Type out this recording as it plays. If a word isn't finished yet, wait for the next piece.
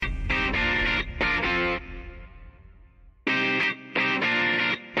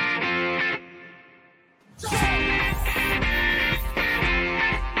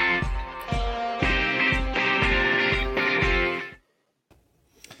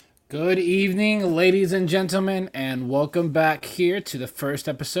Good evening, ladies and gentlemen, and welcome back here to the first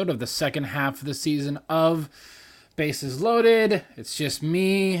episode of the second half of the season of Bases Loaded. It's just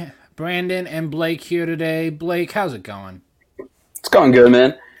me, Brandon, and Blake here today. Blake, how's it going? It's going good,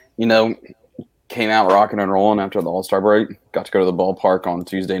 man. You know, came out rocking and rolling after the All Star break. Got to go to the ballpark on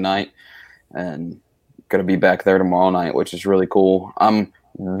Tuesday night, and going to be back there tomorrow night, which is really cool. I'm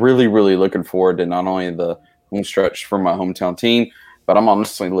really looking forward to not only the home stretch for my hometown team, but I'm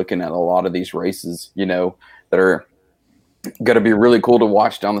honestly looking at a lot of these races. That are going to be really cool to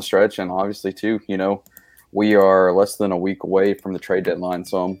watch down the stretch, and obviously too, we are less than a week away from the trade deadline,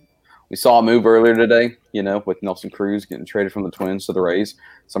 so we saw a move earlier today, with Nelson Cruz getting traded from the Twins to the Rays.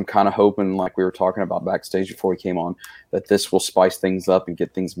 So I'm kind of hoping, like we were talking about backstage before we came on, that this will spice things up and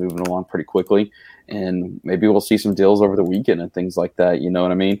get things moving along pretty quickly. And maybe we'll see some deals over the weekend and things like that. You know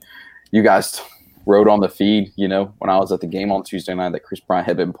what I mean? You guys wrote on the feed, when I was at the game on Tuesday night that Chris Bryant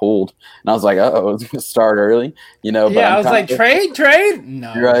had been pulled. And I was like, it's going to start early, but Yeah, I I'm was kind like, of trade?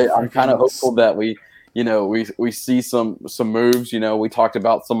 No, right. I'm kind of freaking. hopeful that we see some moves. We talked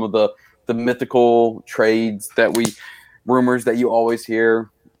about some of the mythical trades that we rumors that you always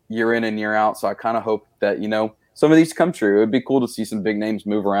hear year in and year out. So I kind of hope that some of these come true. It'd be cool to see some big names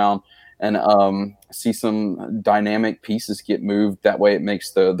move around and see some dynamic pieces get moved. That way, it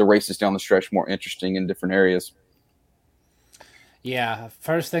makes the races down the stretch more interesting in different areas. Yeah,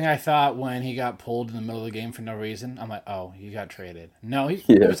 first thing I thought when he got pulled in the middle of the game for no reason, I'm like, oh, he got traded. No, it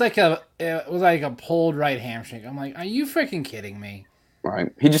Yeah, was like a pulled right hamstring. I'm like, are you freaking kidding me?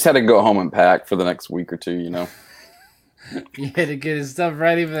 right. He just had to go home and pack for the next week or two. He had to get his stuff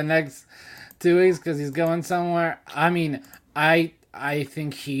ready for the next 2 weeks because he's going somewhere. I mean, I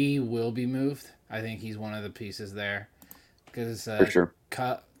think he will be moved. I think he's one of the pieces there because For sure.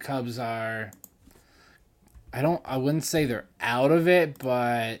 Cubs are. I wouldn't say they're out of it,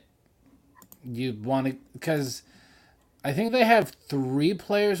 but you want to because I think they have three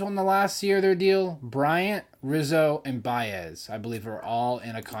players on the last year of their deal: Bryant, Rizzo, and Baez. I believe are all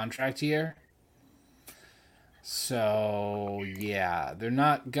in a contract year. So yeah, they're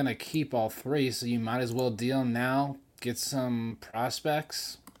not gonna keep all three, so you might as well deal now, get some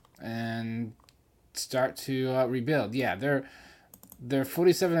prospects, and start to rebuild. Yeah, they're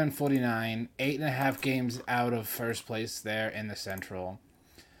 47 and 49, 8.5 games out of first place there in the Central,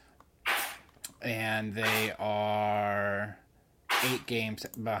 and they are 8 games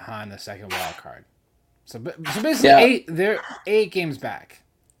behind the second wild card. So basically Yeah, they're 8 games back.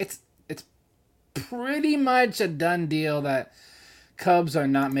 It's pretty much a done deal that Cubs are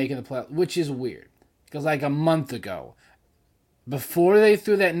not making the play, which is weird. Because like a month ago, before they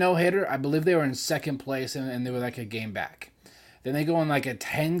threw that no hitter, I believe they were in second place and they were like a game back. Then they go on like a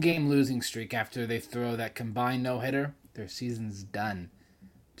 10-game losing streak after they throw that combined no hitter. Their season's done.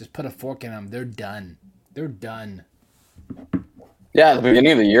 Just put a fork in them. They're done. They're done. Yeah, at the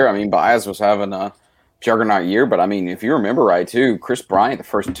beginning of the year, I mean, Baez was having a juggernaut year, but I mean, if you remember right, too, Chris Bryant, the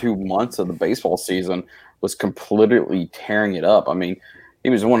first 2 months of the baseball season, was completely tearing it up. I mean, he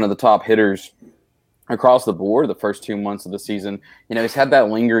was one of the top hitters across the board the first 2 months of the season. He's had that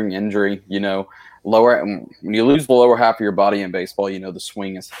lingering injury, lower when you lose the lower half of your body in baseball, the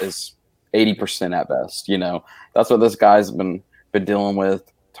swing is 80% at best. That's what this guy's been dealing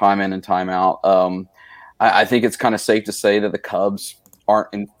with time in and time out. I think it's kind of safe to say that the Cubs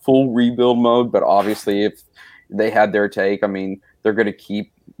aren't in full rebuild mode, but obviously, if they had their take, I mean, they're going to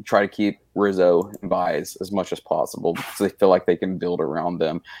try to keep Rizzo and Baez as much as possible because they feel like they can build around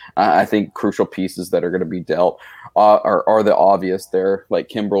them. I think crucial pieces that are going to be dealt are the obvious there, like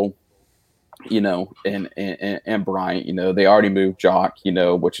Kimbrel, and Bryant. They already moved Jock,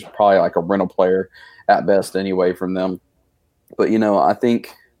 which is probably like a rental player at best anyway from them. But I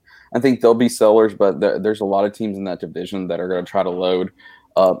think they'll be sellers, but there's a lot of teams in that division that are going to try to load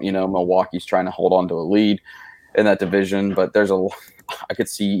up. Milwaukee's trying to hold on to a lead in that division, but I could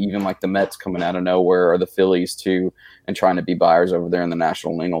see even like the Mets coming out of nowhere or the Phillies too, and trying to be buyers over there in the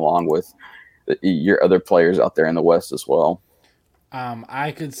National League along with your other players out there in the West as well.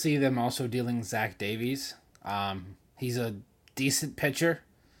 I could see them also dealing Zach Davies. He's a decent pitcher.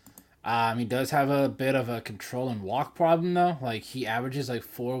 He does have a bit of a control and walk problem though. Like he averages like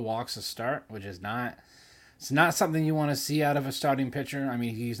 4 walks a start, which is not it's not something you want to see out of a starting pitcher. I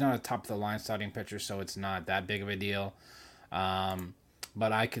mean, he's not a top of the line starting pitcher, so it's not that big of a deal. Um,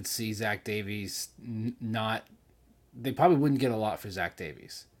 but I could see Zach Davies not. They probably wouldn't get a lot for Zach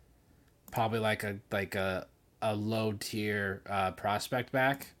Davies. Probably like a low tier prospect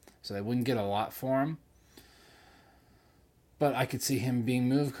back, so they wouldn't get a lot for him. But I could see him being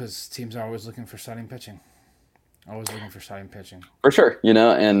moved because teams are always looking for starting pitching. Always looking for starting pitching. For sure,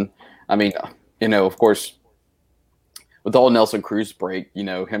 and I mean, of course, with the whole Nelson Cruz break,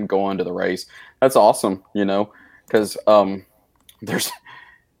 him going to the Rays, that's awesome, because there's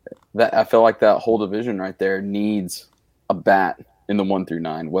that I feel like that whole division right there needs a bat in the 1 through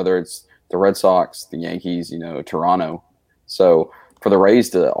 9, whether it's the Red Sox, the Yankees, Toronto. So for the Rays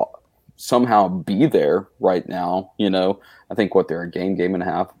to somehow be there right now, I think they're a game and a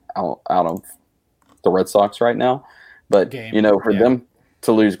half out of the Red Sox right now. But for them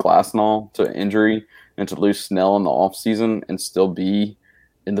to lose Glasnow to injury and to lose Snell in the offseason and still be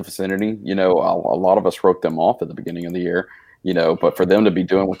in the vicinity, a lot of us wrote them off at the beginning of the year. But for them to be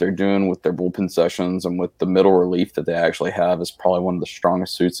doing what they're doing with their bullpen sessions and with the middle relief that they actually have is probably one of the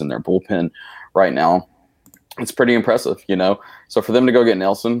strongest suits in their bullpen right now. It's pretty impressive, So for them to go get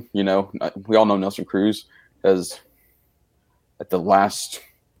Nelson, we all know Nelson Cruz has, at the last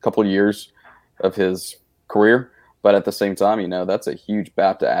couple of years of his career, but at the same time, that's a huge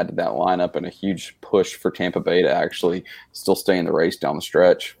bat to add to that lineup and a huge push for Tampa Bay to actually still stay in the race down the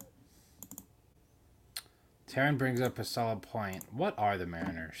stretch. Taryn brings up a solid point. What are the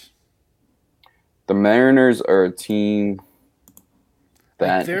Mariners? The Mariners are a team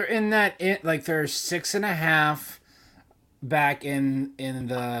that they're in that they're 6.5 back in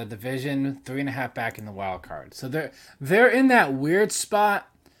the division, 3.5 back in the wild card. So they're in that weird spot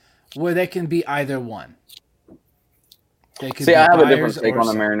where they can be either one. They can I have a different take on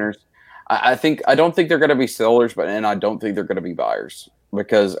the Mariners. I don't think they're going to be sellers, and I don't think they're going to be buyers.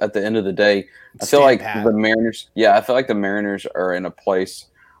 Because at the end of the day, I feel like the Mariners are in a place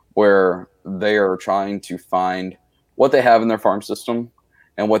where they are trying to find what they have in their farm system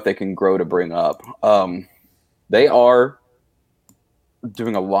and what they can grow to bring up. They are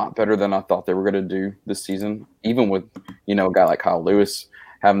doing a lot better than I thought they were going to do this season, even with, a guy like Kyle Lewis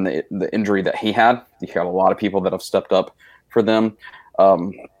having the injury that he had. You got a lot of people that have stepped up for them.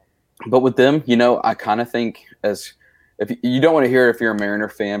 But with them, I kind of think if you don't want to hear it if you're a Mariner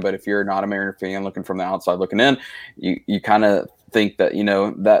fan, but if you're not a Mariner fan looking from the outside looking in, you kind of think that,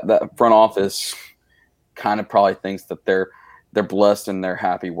 that front office kind of probably thinks that they're blessed and they're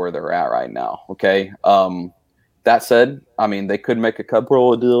happy where they're at right now. Okay. That said, I mean, they could make a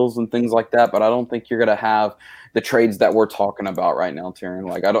couple of deals and things like that, but I don't think you're going to have the trades that we're talking about right now, Taryn.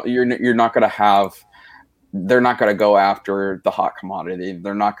 Like, you're not going to have. They're not going to go after the hot commodity.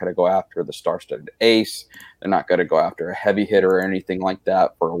 They're not going to go after the star-studded ace. They're not going to go after a heavy hitter or anything like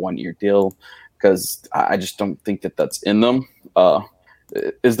that for a 1-year deal because I just don't think that that's in them.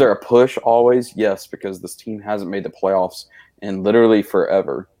 Is there a push always? Yes, because this team hasn't made the playoffs in literally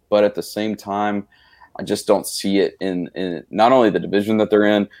forever. But at the same time, I just don't see it in not only the division that they're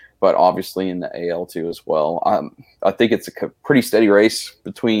in, but obviously in the AL too as well. I think it's a pretty steady race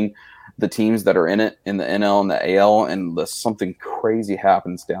between the teams that are in it in the NL and the AL, and unless something crazy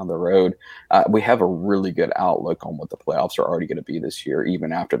happens down the road, we have a really good outlook on what the playoffs are already going to be this year,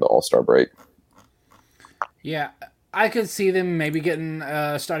 even after the All-Star break. Yeah, I could see them maybe getting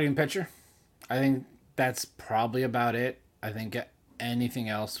a starting pitcher. I think that's probably about it. I think anything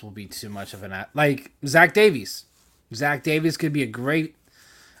else will be too much of an like Zach Davies. Zach Davies could be a great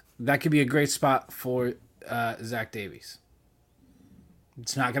spot for Zach Davies.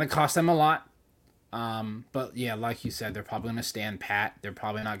 It's not going to cost them a lot. But yeah, like you said, they're probably going to stand pat. They're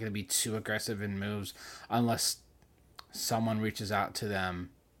probably not going to be too aggressive in moves unless someone reaches out to them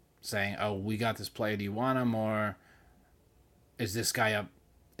saying, "Oh, we got this player. Do you want him, or is this guy up?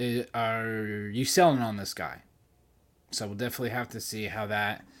 Are you selling on this guy?" So we'll definitely have to see how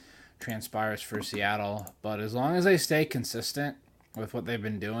that transpires for Seattle. But as long as they stay consistent with what they've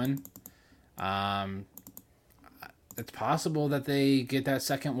been doing, it's possible that they get that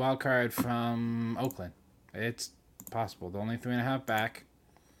second wild card from Oakland. It's possible. They're only 3.5 back,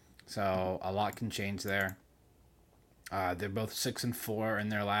 so a lot can change there. They're both 6-4 in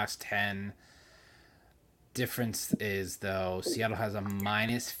their last 10. Difference is, though, Seattle has a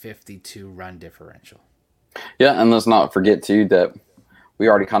 -52 run differential. Yeah, and let's not forget, too, that we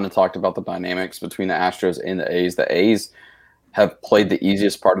already kind of talked about the dynamics between the Astros and the A's. The A's have played the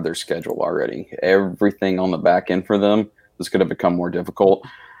easiest part of their schedule already. Everything on the back end for them is going to become more difficult.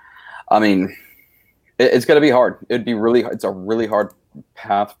 I mean, it's going to be hard. It's a really hard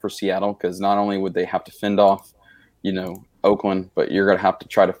path for Seattle because not only would they have to fend off, Oakland, but you're going to have to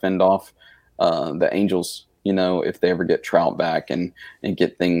try to fend off the Angels, if they ever get Trout back and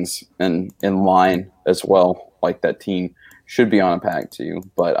get things in line as well, like that team should be on a pack too.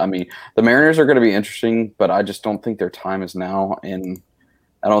 But I mean, the Mariners are going to be interesting, but I just don't think their time is now. And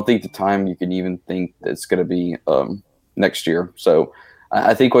I don't think the time you can even think that it's going to be next year. So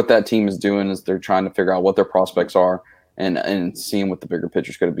I think what that team is doing is they're trying to figure out what their prospects are and seeing what the bigger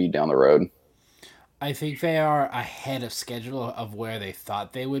picture is going to be down the road. I think they are ahead of schedule of where they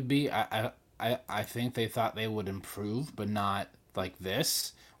thought they would be. I think they thought they would improve, but not like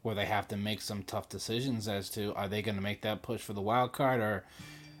this, where they have to make some tough decisions as to are they going to make that push for the wild card, or are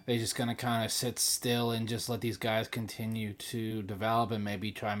they just going to kind of sit still and just let these guys continue to develop and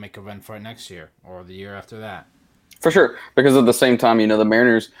maybe try and make a run for it next year or the year after that. For sure, because at the same time, the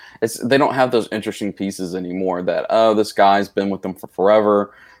Mariners, they don't have those interesting pieces anymore that, oh, this guy's been with them for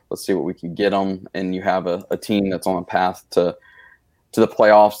forever. Let's see what we can get him. And you have a team that's on a path to the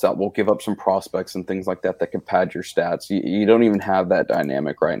playoffs that will give up some prospects and things like that that can pad your stats. You don't even have that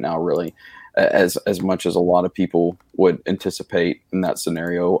dynamic right now, really, as much as a lot of people would anticipate in that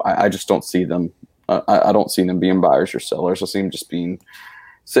scenario. I just don't see them. I don't see them being buyers or sellers. I see them just being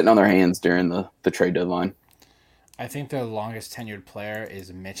sitting on their hands during the trade deadline. I think the longest tenured player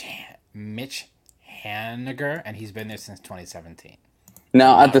is Mitch Haniger, and he's been there since 2017.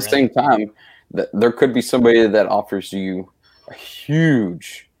 Now, at the same time, there could be somebody that offers you a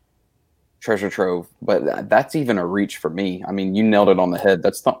huge treasure trove, but that's even a reach for me. I mean, you nailed it on the head.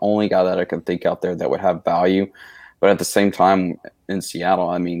 That's the only guy that I can think out there that would have value. But at the same time, in Seattle,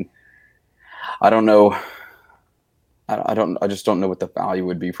 I mean, I don't know. I just don't know what the value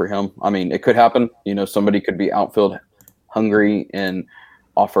would be for him. I mean, it could happen. Somebody could be outfield hungry and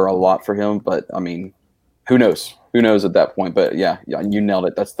offer a lot for him. But, I mean, who knows? Who knows at that point? But, yeah, you nailed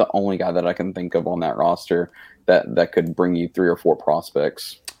it. That's the only guy that I can think of on that roster that could bring you 3 or 4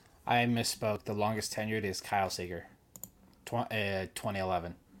 prospects. I misspoke. The longest tenured is Kyle Seager,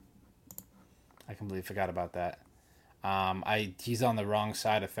 2011. I completely forgot about that. He's on the wrong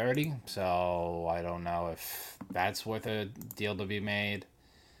side of 30, so I don't know if that's worth a deal to be made.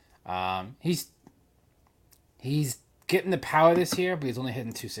 He's getting the power this year, but he's only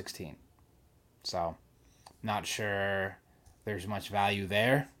hitting 216. So, not sure there's much value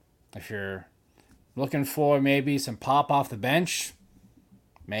there. If you're looking for maybe some pop off the bench,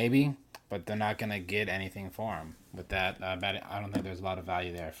 maybe, but they're not going to get anything for him. With that, I don't think there's a lot of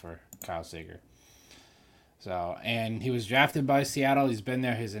value there for Kyle Seager. So, and he was drafted by Seattle. He's been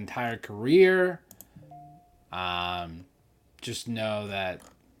there his entire career. Just know that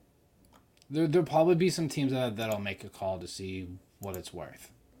there'll probably be some teams that'll make a call to see what it's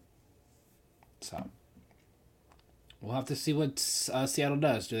worth. So, we'll have to see what Seattle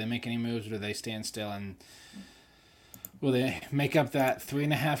does. Do they make any moves, or do they stand still? And will they make up that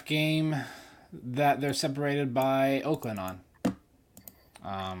 3.5 game that they're separated by Oakland on?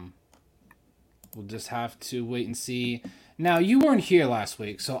 We'll just have to wait and see. Now, you weren't here last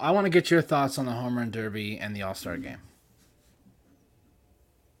week, so I want to get your thoughts on the Home Run Derby and the All-Star Game.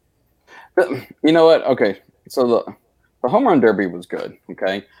 You know what? Okay, so the Home Run Derby was good,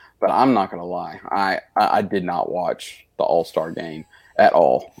 okay? But I'm not going to lie. I did not watch the All-Star Game at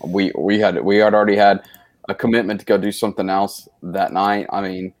all. We had already had a commitment to go do something else that night. I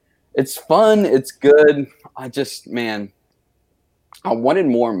mean, it's fun. It's good. I wanted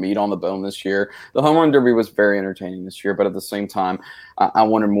more meat on the bone this year. The Home Run Derby was very entertaining this year, but at the same time, I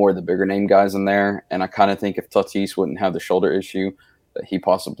wanted more of the bigger name guys in there. And I kind of think if Tatis wouldn't have the shoulder issue, that he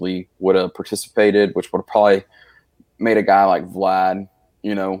possibly would have participated, which would have probably made a guy like Vlad,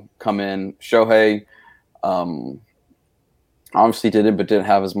 come in. Shohei obviously didn't, but didn't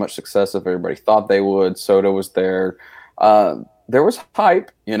have as much success as everybody thought they would. Soto was there. There was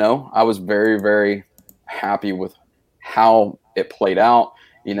hype, I was very, very happy with how it played out.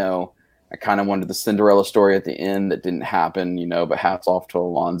 I kind of wanted the Cinderella story at the end that didn't happen, but hats off to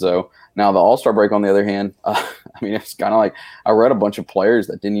Alonso. Now, the All-Star break, on the other hand, it's kind of like I read a bunch of players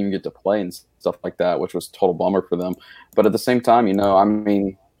that didn't even get to play and stuff like that, which was a total bummer for them. But at the same time,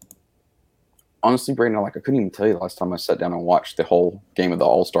 honestly, Brandon, I couldn't even tell you the last time I sat down and watched the whole game of the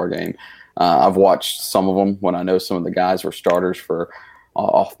All-Star game. I've watched some of them when I know some of the guys were starters for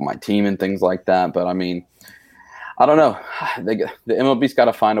off my team and things like that. But, I don't know. The MLB's got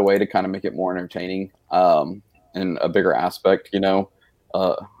to find a way to kind of make it more entertaining in a bigger aspect,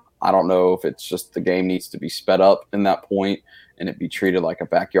 I don't know if it's just the game needs to be sped up in that point and it be treated like a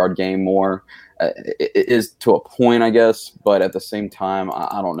backyard game more. It is to a point, I guess, but at the same time,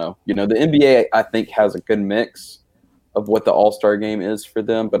 I don't know. The NBA, I think, has a good mix of what the All-Star game is for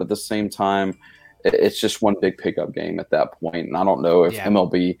them, but at the same time, it's just one big pickup game at that point. And I don't know if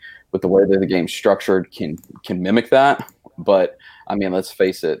MLB, with the way that the game's structured, can mimic that. But, let's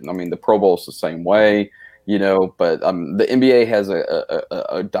face it. The Pro Bowl is the same way, but the NBA has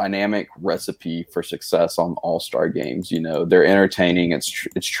a dynamic recipe for success on All-Star games. They're entertaining.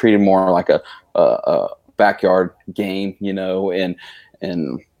 It's treated more like a backyard game, and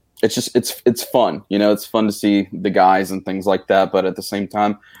and it's fun. It's fun to see the guys and things like that. But at the same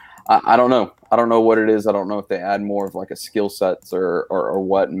time, I don't know. I don't know what it is. I don't know if they add more of like a skill sets or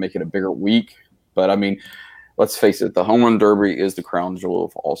what and make it a bigger week. But I mean, let's face it, the Home Run Derby is the crown jewel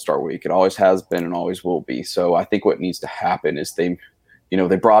of All-Star Week. It always has been and always will be. So I think what needs to happen is they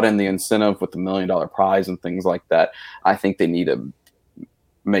brought in the incentive with the $1 million prize and things like that. I think they need to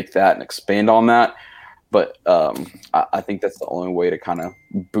make that and expand on that. But I think that's the only way to kind of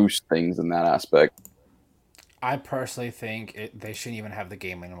boost things in that aspect. I personally think they shouldn't even have the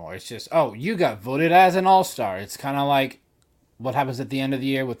game anymore. It's just, oh, you got voted as an all-star. It's kind of like what happens at the end of the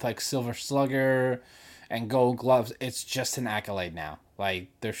year with like Silver Slugger and Gold Gloves. It's just an accolade now. Like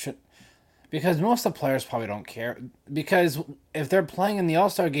there should, because most of the players probably don't care. Because if they're playing in the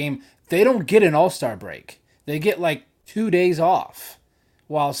all-star game, they don't get an all-star break. They get like 2 days off,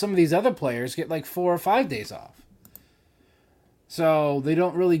 while some of these other players get like 4 or 5 days off. So they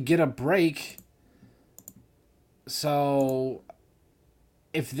don't really get a break. So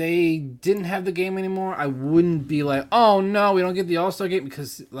if they didn't have the game anymore, I wouldn't be like, oh no, we don't get the All-Star game,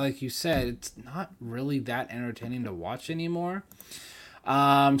 because like you said, it's not really that entertaining to watch anymore.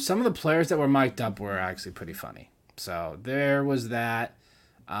 Some of the players that were mic'd up were actually pretty funny. So there was that.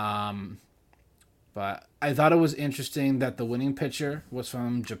 But I thought it was interesting that the winning pitcher was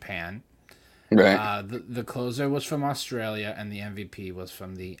from Japan. Right. The closer was from Australia, and the MVP was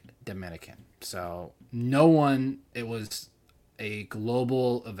from the Dominican. So it was a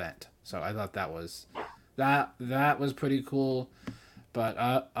global event. So I thought that was pretty cool.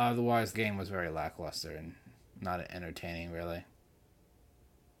 But otherwise, the game was very lackluster and not entertaining, really.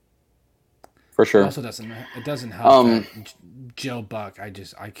 For sure. It doesn't help that Joe Buck. I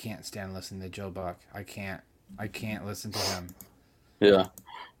can't stand listening to Joe Buck. I can't listen to him. Yeah.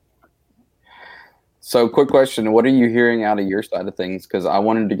 So, quick question: what are you hearing out of your side of things? Because I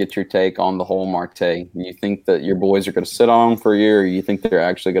wanted to get your take on the whole Marte. Do you think that your boys are going to sit on him for a year, or you think they're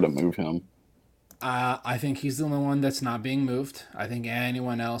actually going to move him? I think he's the only one that's not being moved. I think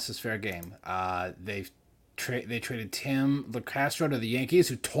anyone else is fair game. They traded Tim LaCastro to the Yankees,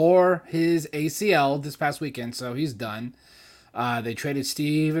 who tore his ACL this past weekend, so he's done. They traded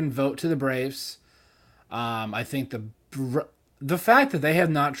Steven Vogt to the Braves. I think the fact that they have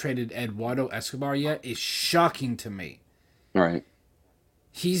not traded Eduardo Escobar yet is shocking to me. Right.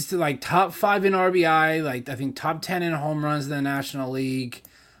 He's like top 5 in RBI, like I think top 10 in home runs in the National League.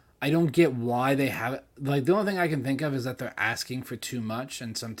 I don't get why they have it. Like the only thing I can think of is that they're asking for too much,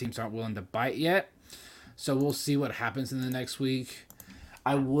 and some teams aren't willing to bite yet. So we'll see what happens in the next week.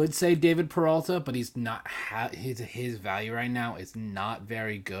 I would say David Peralta, but he's not. His value right now is not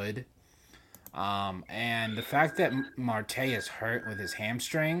very good. And the fact that Marte is hurt with his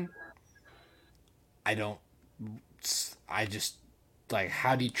hamstring, I just like,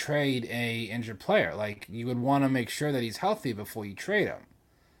 how do you trade a injured player? Like, you would want to make sure that he's healthy before you trade him.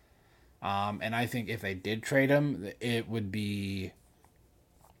 And I think if they did trade him, it would be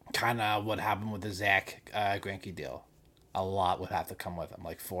kind of what happened with the Zach Greinke deal. A lot would have to come with him,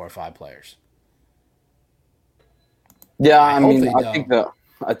 like 4 or 5 players. Yeah, I mean,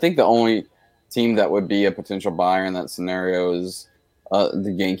 I think the only team that would be a potential buyer in that scenario is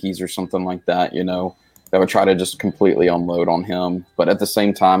the Yankees or something like that, that would try to just completely unload on him. But at the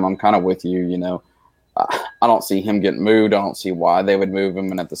same time, I'm kind of with you, I don't see him getting moved. I don't see why they would move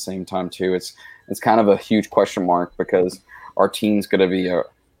him. And at the same time, too, it's kind of a huge question mark, because our team's going to be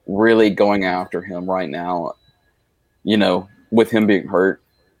really going after him right now, with him being hurt.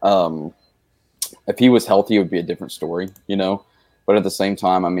 If he was healthy, it would be a different story, But at the same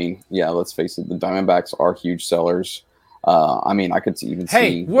time, I mean, yeah, let's face it, the Diamondbacks are huge sellers. I mean, I could even see.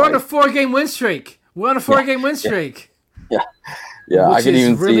 Hey, we're on a 4-game win streak. Yeah. Yeah, which I could is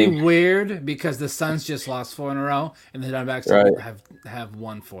even really weird, because the Suns just lost 4 in a row, and the Diamondbacks have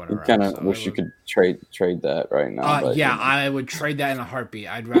won 4 in a row. Kind of wish you could trade that right now. Yeah, I would trade that in a heartbeat.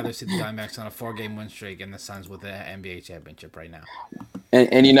 I'd rather see the Diamondbacks on a 4-game win streak and the Suns with the NBA championship right now.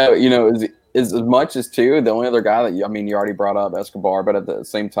 And as much as too, the only other guy that you already brought up Escobar, but at the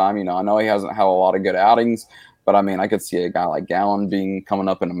same time, I know he hasn't had a lot of good outings, but I mean, I could see a guy like Gallen coming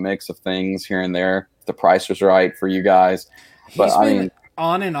up in a mix of things here and there if the price was right for you guys. But He's been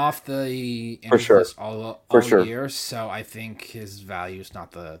on and off the list all year, so I think his value is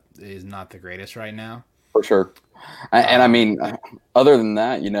not the greatest right now. For sure. And I mean, other than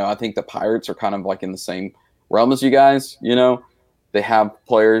that, I think the Pirates are kind of like in the same realm as you guys. They have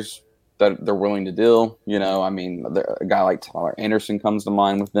players that they're willing to deal. I mean, a guy like Tyler Anderson comes to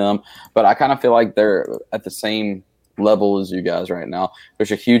mind with them, but I kind of feel like they're at the same level as you guys right now.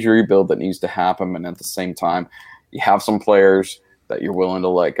 There's a huge rebuild that needs to happen, and at the same time, you have some players that you're willing to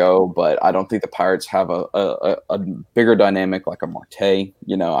let go. But I don't think the Pirates have a bigger dynamic like a Marte.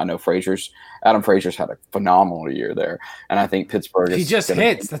 You know, I know Adam Frazier's had a phenomenal year there, and I think Pittsburgh He is just going to.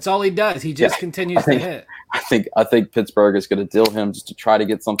 hits. That's all he does. He Yeah, just I continues to think hit. I think Pittsburgh is going to deal him just to try to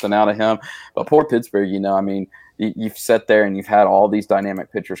get something out of him. But poor Pittsburgh, you know, I mean, you've sat there and you've had all these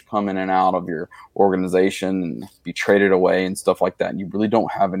dynamic pitchers come in and out of your organization and be traded away and stuff like that, and you really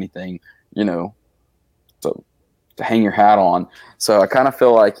don't have anything, you know, to hang your hat on. So I kind of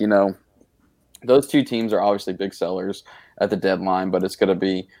feel like, you know, those two teams are obviously big sellers at the deadline, but it's gonna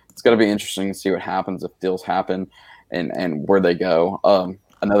be interesting to see what happens if deals happen and where they go.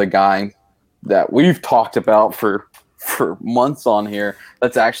 Another guy that we've talked about for months on here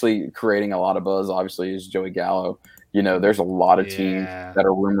that's actually creating a lot of buzz, obviously, is Joey Gallo. You know, there's a lot of teams Yeah. that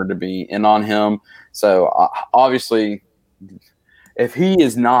are rumored to be in on him. So obviously, if he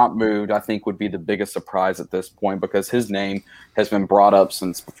is not moved, I think would be the biggest surprise at this point, because his name has been brought up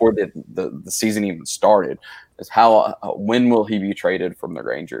since before the season even started. Is how when will he be traded from the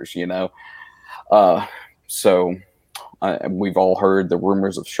Rangers? You know, so we've all heard the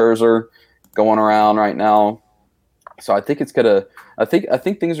rumors of Scherzer going around right now. So I think it's gonna. I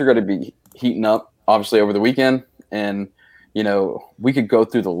think things are gonna be heating up, obviously, over the weekend, and you know, we could go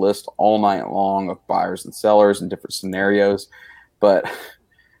through the list all night long of buyers and sellers and different scenarios. But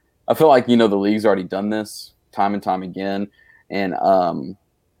I feel like, you know, the league's already done this time and time again. And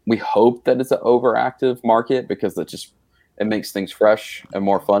we hope that it's an overactive market, because it makes things fresh and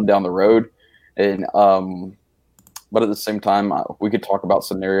more fun down the road. And but at the same time, we could talk about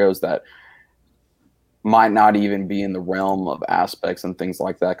scenarios that might not even be in the realm of aspects and things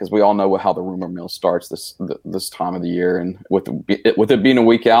like that, because we all know how the rumor mill starts this time of the year. And with it being a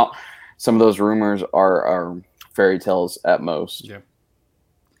week out, some of those rumors are fairy tales at most.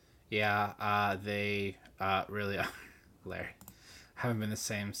 Yeah. They really are. Larry, haven't been the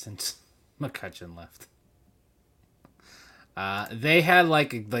same since McCutchen left. They had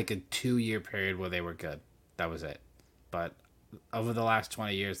like a 2-year period where they were good. That was it. But over the last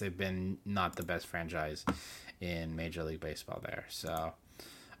 20 years, they've been not the best franchise in Major League Baseball there. So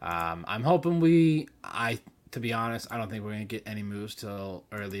I'm hoping to be honest, I don't think we're going to get any moves till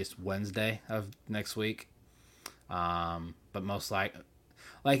earliest Wednesday of next week. But most like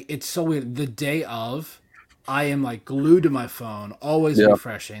it's so weird. The day of, I am like glued to my phone, always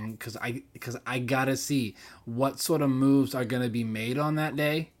refreshing, because I gotta see what sort of moves are gonna be made on that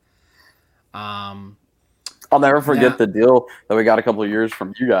day. I'll never forget the deal that we got a couple of years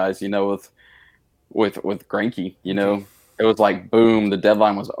from you guys. You know, with Greinke. You know, it was like boom, the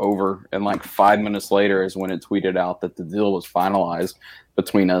deadline was over, and like 5 minutes later is when it tweeted out that the deal was finalized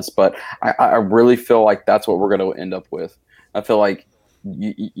between us. But I really feel like that's what we're going to end up with. I feel like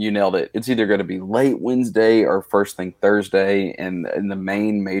you nailed it. It's either going to be late Wednesday or first thing Thursday, and the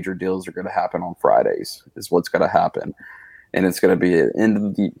main major deals are going to happen on Fridays. Is what's going to happen, and it's going to be an end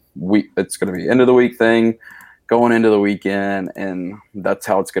of the week. It's going to be end of the week thing, going into the weekend, and that's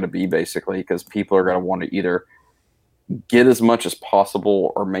how it's going to be basically, because people are going to want to either get as much as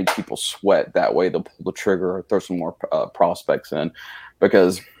possible or make people sweat. That way they'll pull the trigger or throw some more prospects in,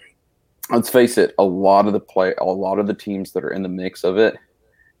 because let's face it, a lot of the teams that are in the mix of it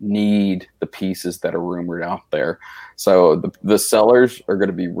need the pieces that are rumored out there. So the sellers are going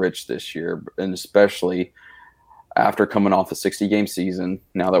to be rich this year, and especially after coming off a 60-game season,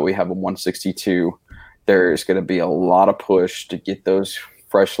 now that we have a 162, there's going to be a lot of push to get those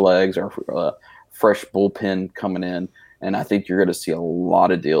fresh legs or fresh bullpen coming in. And I think you're going to see a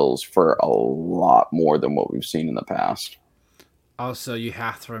lot of deals for a lot more than what we've seen in the past. Also, you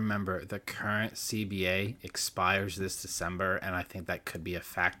have to remember the current CBA expires this December, and I think that could be a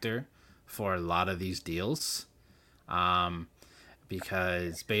factor for a lot of these deals.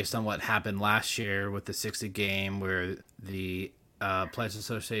 Because based on what happened last year with the 60 game, where the Players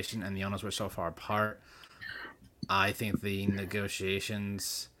Association and the owners were so far apart, I think the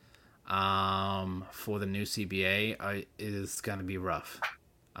negotiations for the new CBA is going to be rough.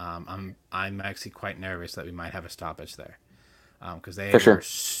 I'm actually quite nervous that we might have a stoppage there, because they were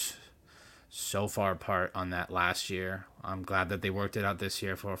so far apart on that last year. I'm glad that they worked it out this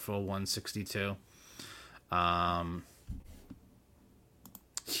year for a full 162. Yeah,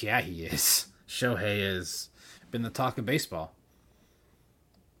 he is. Shohei has been the talk of baseball.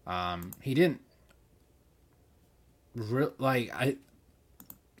 He didn't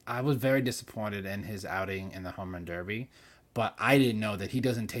I was very disappointed in his outing in the home run derby, but I didn't know that he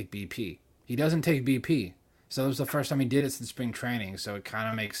doesn't take BP. He doesn't take BP. So it was the first time he did it since spring training, so it kind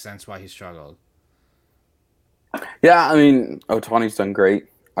of makes sense why he struggled. Yeah, I mean, Ohtani's done great.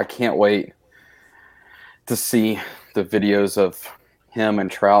 I can't wait to see the videos of him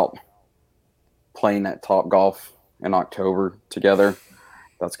and Trout playing at Top Golf in October together.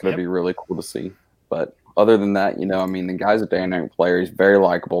 That's going to Yep. be really cool to see. But other than that, I mean, the guy's a dynamic player. He's very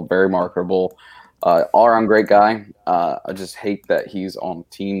likable, very marketable, all around great guy. I just hate that he's on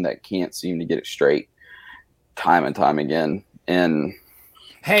a team that can't seem to get it straight time and time again. And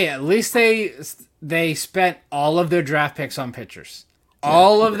Hey, at least they spent all of their draft picks on pitchers. yeah,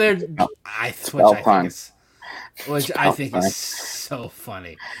 All of their, it's about time. It's which I about think time. is so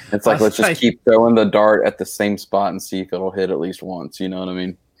funny. It's I like let's was just like, keep throwing the dart at the same spot and see if it'll hit at least once. You know what I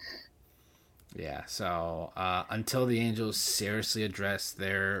mean? yeah. So until the Angels seriously address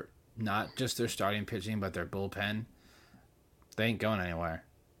their not just their starting pitching but their bullpen, they ain't going anywhere.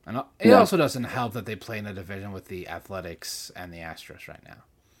 And it Yeah, also doesn't help that they play in a division with the Athletics and the Astros right now,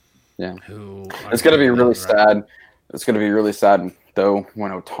 yeah. who are It's gonna be dealing really right. sad. It's gonna be really sad though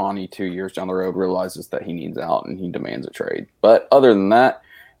when Otani 2 years down the road realizes that he needs out and he demands a trade. But other than that,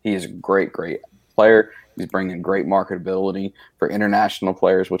 he is a great, great player. He's bringing great marketability for international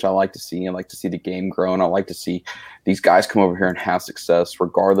players, which I like to see. I like to see the game grow, and I like to see these guys come over here and have success,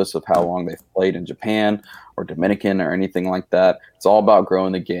 regardless of how long they've played in Japan or Dominican or anything like that. It's all about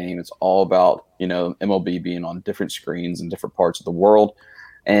growing the game. It's all about MLB being on different screens in different parts of the world.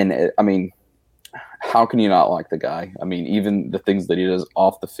 And I mean, how can you not like the guy? I mean, even the things that he does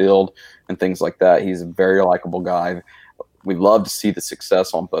off the field and things like that, he's a very likable guy. We love to see the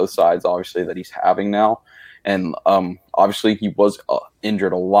success on both sides, obviously, that he's having now. And obviously, he was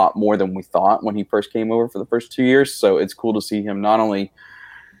injured a lot more than we thought when he first came over for the first 2 years. So it's cool to see him not only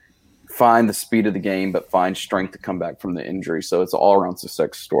find the speed of the game, but find strength to come back from the injury. So it's all around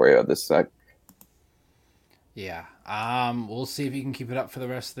success story of this sec. Yeah. We'll see if he can keep it up for the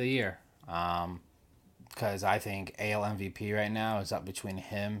rest of the year. Because I think AL MVP right now is up between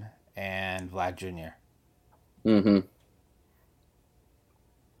him and Vlad Jr. Mm-hmm.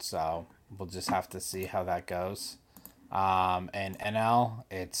 So we'll just have to see how that goes. And NL,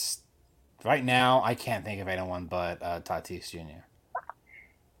 it's right now I can't think of anyone but Tatis Jr.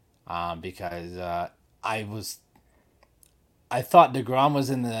 Because I thought Degrom was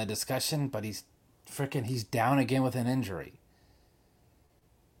in the discussion, but he's down again with an injury.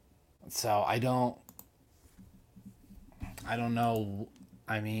 So I don't know.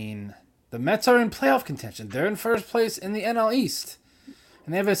 I mean, the Mets are in playoff contention. They're in first place in the NL East,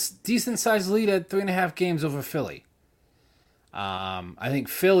 and they have a decent sized lead at 3.5 games over Philly. I think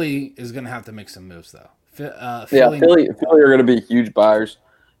Philly is going to have to make some moves though. Yeah, Philly, Philly are going to be huge buyers,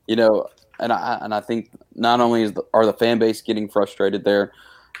 and I think not only are the fan base getting frustrated there,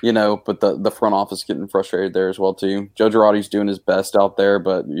 but the front office getting frustrated there as well too. Joe Girardi's doing his best out there,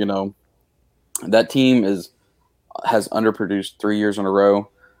 but that team has underproduced 3 years in a row.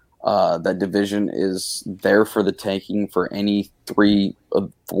 That division is there for the taking for any 3 or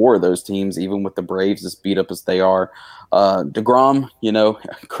 4 of those teams, even with the Braves as beat up as they are. DeGrom,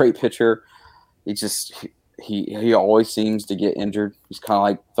 great pitcher. He always seems to get injured. He's kind of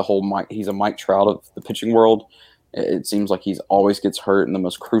like the whole Mike. He's a Mike Trout of the pitching world. It seems like he's always gets hurt in the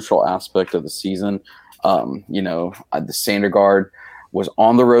most crucial aspect of the season. The Syndergaard was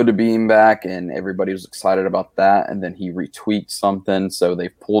on the road to being back, and everybody was excited about that. And then he retweaked something, so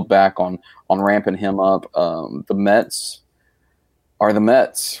they've pulled back on ramping him up. The Mets are the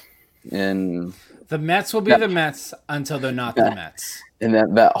Mets, and the Mets will be the Mets until they're not the Mets. And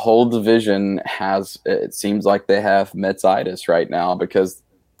that whole division it seems like they have Metsitis right now because,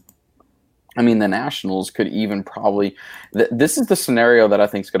 I mean, the Nationals could even probably this is the scenario that I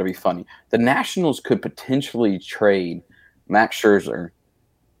think is going to be funny. The Nationals could potentially trade Max Scherzer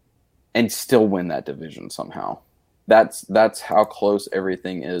and still win that division somehow. That's how close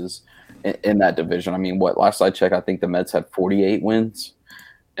everything is in that division. I mean, last I checked, I think the Mets had 48 wins,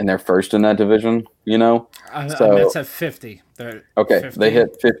 and they're first in that division. Mets have 50. They're okay, 50. they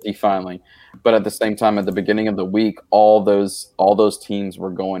hit 50 finally, but at the same time, at the beginning of the week, all those teams were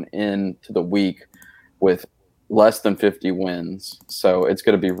going into the week with less than 50 wins. So it's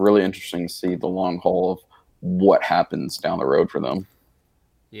going to be really interesting to see the long haul of what happens down the road for them.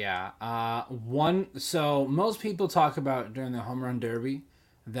 Yeah. So most people talk about during the home run derby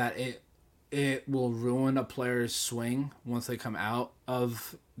that it will ruin a player's swing once they come out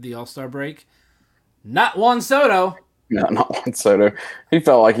of the All-Star break. Not Juan Soto. No, not Juan Soto. He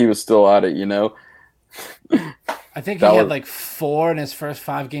felt like he was still at it, I think he had like 4 in his first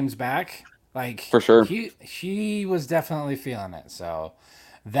 5 games back. Like for sure. He was definitely feeling it. So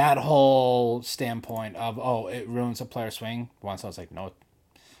that whole standpoint of it ruins a player's swing. Juan Soto's like, no,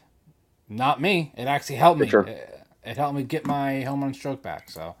 not me. It actually helped me. Sure. It helped me get my home run stroke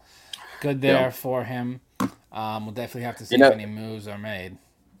back. So good there for him. We'll definitely have to You see if know, any moves are made.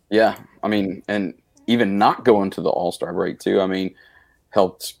 yeah. I mean, and even not going to the All Star break too. I mean,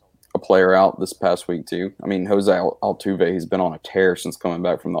 helped a player out this past week too. I mean, Jose Altuve, he's been on a tear since coming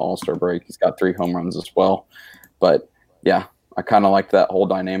back from the All Star break. He's got 3 home runs as well. But yeah, I kind of like that whole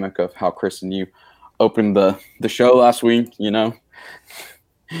dynamic of how Chris and you opened the show last week.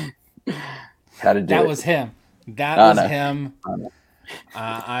 How to do That it. was him. That I was know. him.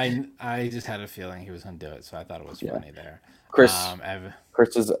 I know. I just had a feeling he was gonna do it, so I thought it was Yeah, funny there. Chris. Ev,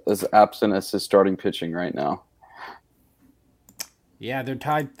 Chris is as absent as his starting pitching right now. yeah, they're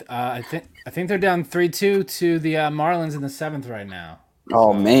tied. I think they're down 3-2 to the Marlins in the seventh right now.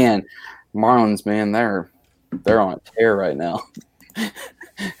 Oh So man, Marlins, man, they're on a tear right now.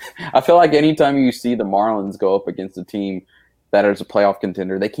 I feel like anytime you see the Marlins go up against a team that is a playoff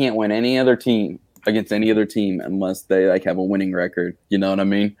contender, they can't win any other team against any other team unless they like have a winning record. You know what I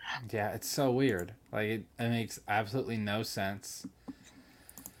mean? yeah, it's so weird. Like it makes absolutely no sense.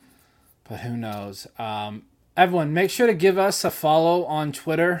 But who knows? Everyone, make sure to give us a follow on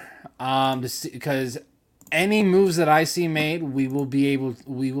Twitter. Because any moves that I see made, we will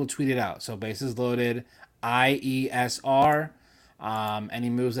tweet it out. So bases loaded, IESR. Any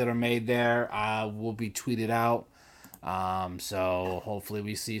moves that are made there will be tweeted out. So hopefully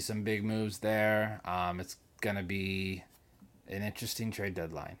we see some big moves there. It's gonna be an interesting trade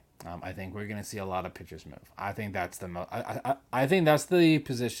deadline. I think we're going to see a lot of pitchers move. I think that's the I think that's the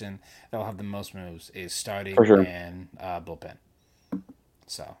position that will have the most moves is For starting sure. and bullpen.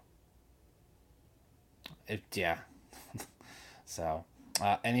 So, yeah. So,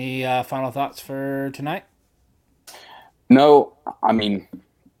 any final thoughts for tonight? No, I mean,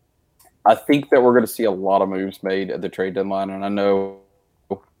 I think that we're going to see a lot of moves made at the trade deadline, and I know,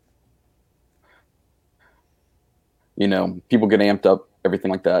 people get amped up,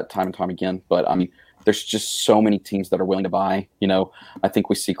 everything like that, time and time again. But I mean, there's just so many teams that are willing to buy. I think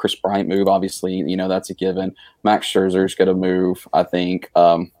we see Chris Bryant move. Obviously, that's a given. Max Scherzer's going to move. I think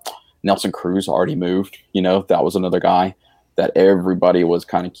Nelson Cruz already moved. That was another guy that everybody was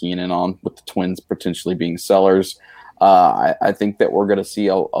kind of keen in on, with the Twins potentially being sellers. I think that we're going to see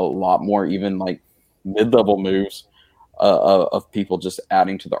a lot more, even like mid-level moves of people just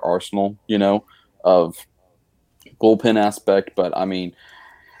adding to the arsenal, of bullpen aspect. But I mean,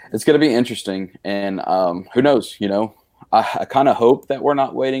 it's going to be interesting, and who knows? I kind of hope that we're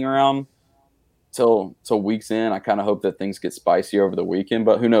not waiting around till weeks in. I kind of hope that things get spicy over the weekend,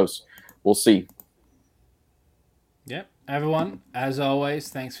 but who knows? We'll see. Yep. Everyone, as always,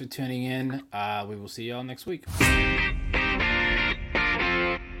 thanks for tuning in. We will see you all next week.